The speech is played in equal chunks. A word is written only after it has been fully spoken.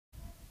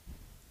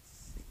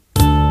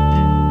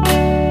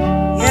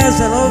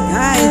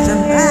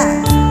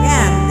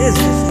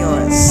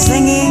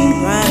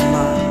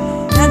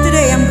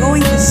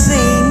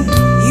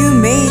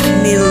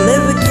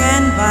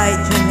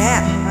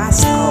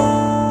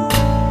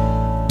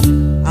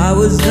I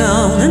was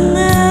down and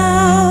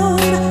out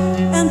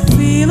and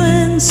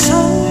feeling so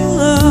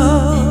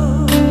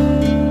low.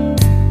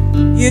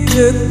 You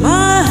took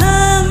my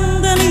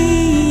hand and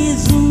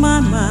eased my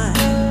mind.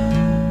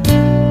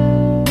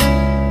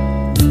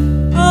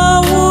 I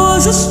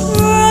was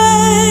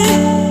astray,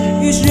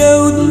 you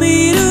showed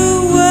me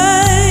the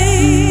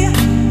way,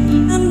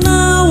 and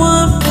now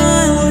I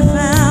finally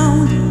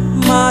found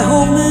my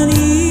home in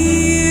you.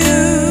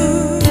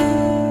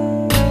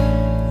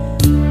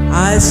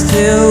 I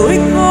still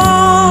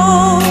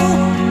recall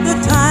the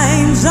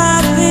times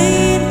I've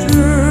been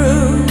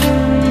through,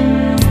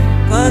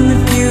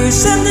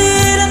 confused and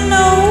didn't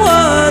know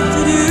what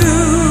to do.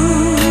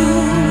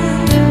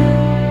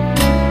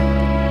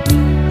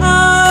 I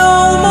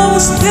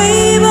almost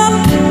gave up,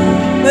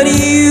 but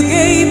you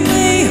gave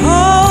me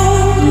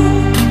hope.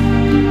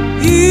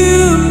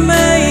 You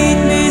made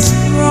me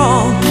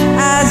strong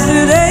as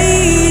the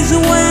days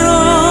went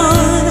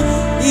on.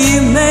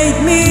 You made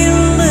me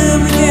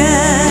live again.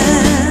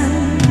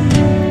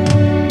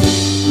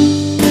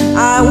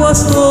 I was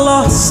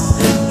lost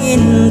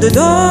in the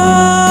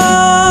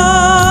dark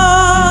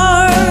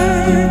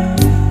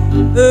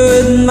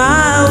with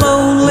my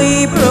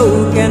lonely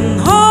broken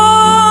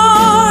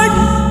heart.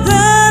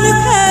 Then you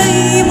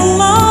came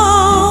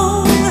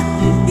along,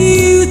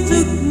 you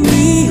took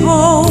me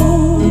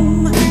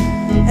home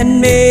and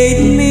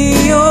made me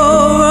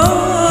your own.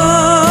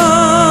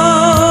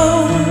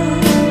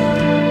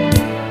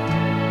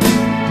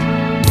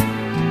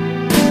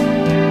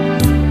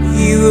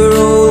 You were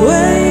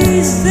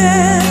always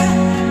there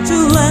to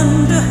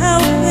lend a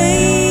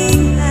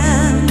helping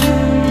hand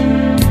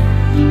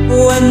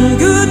when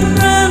good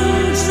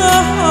friends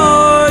are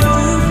hard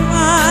to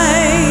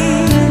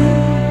find.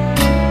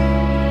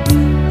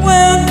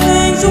 When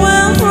things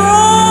went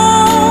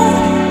wrong,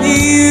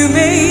 you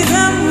made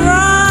them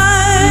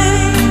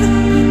right.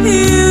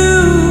 You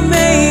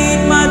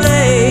made my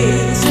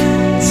days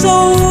so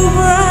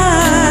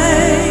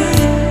bright.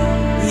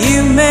 You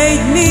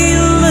made me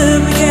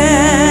live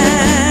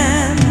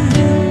again.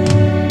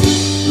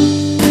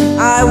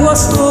 I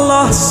was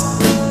lost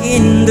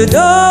in the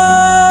dark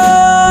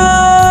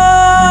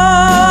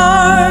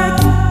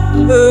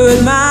with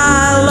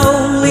my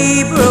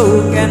lonely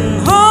broken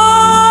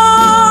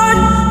heart.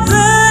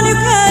 Then you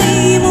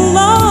came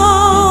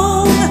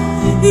along,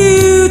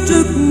 you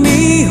took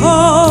me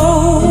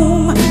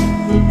home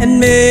and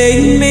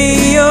made me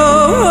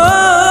your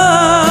own.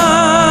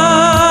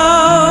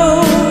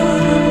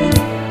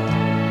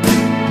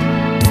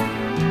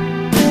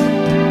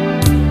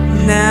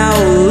 Now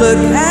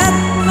look at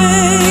me,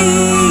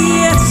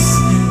 yes,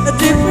 a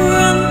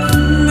different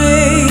me,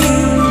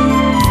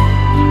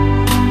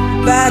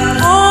 back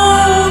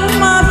on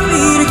my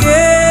feet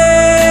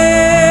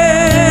again.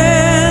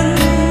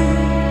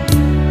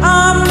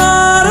 I'm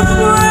not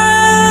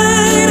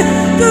afraid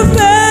to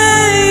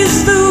face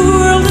the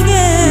world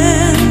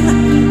again.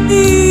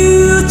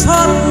 You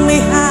taught me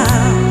how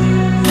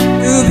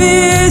to be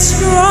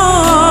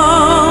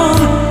strong.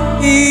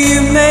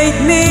 You made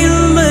me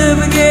live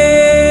again.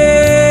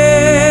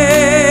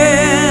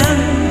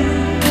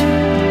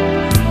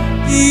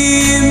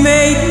 You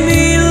made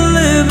me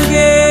live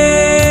again.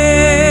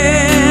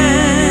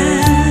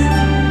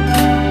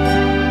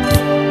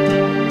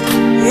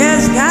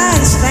 Yes,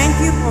 guys, thank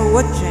you for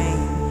watching,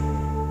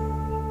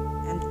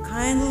 and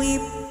kindly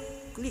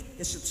click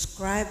the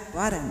subscribe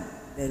button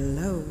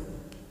below.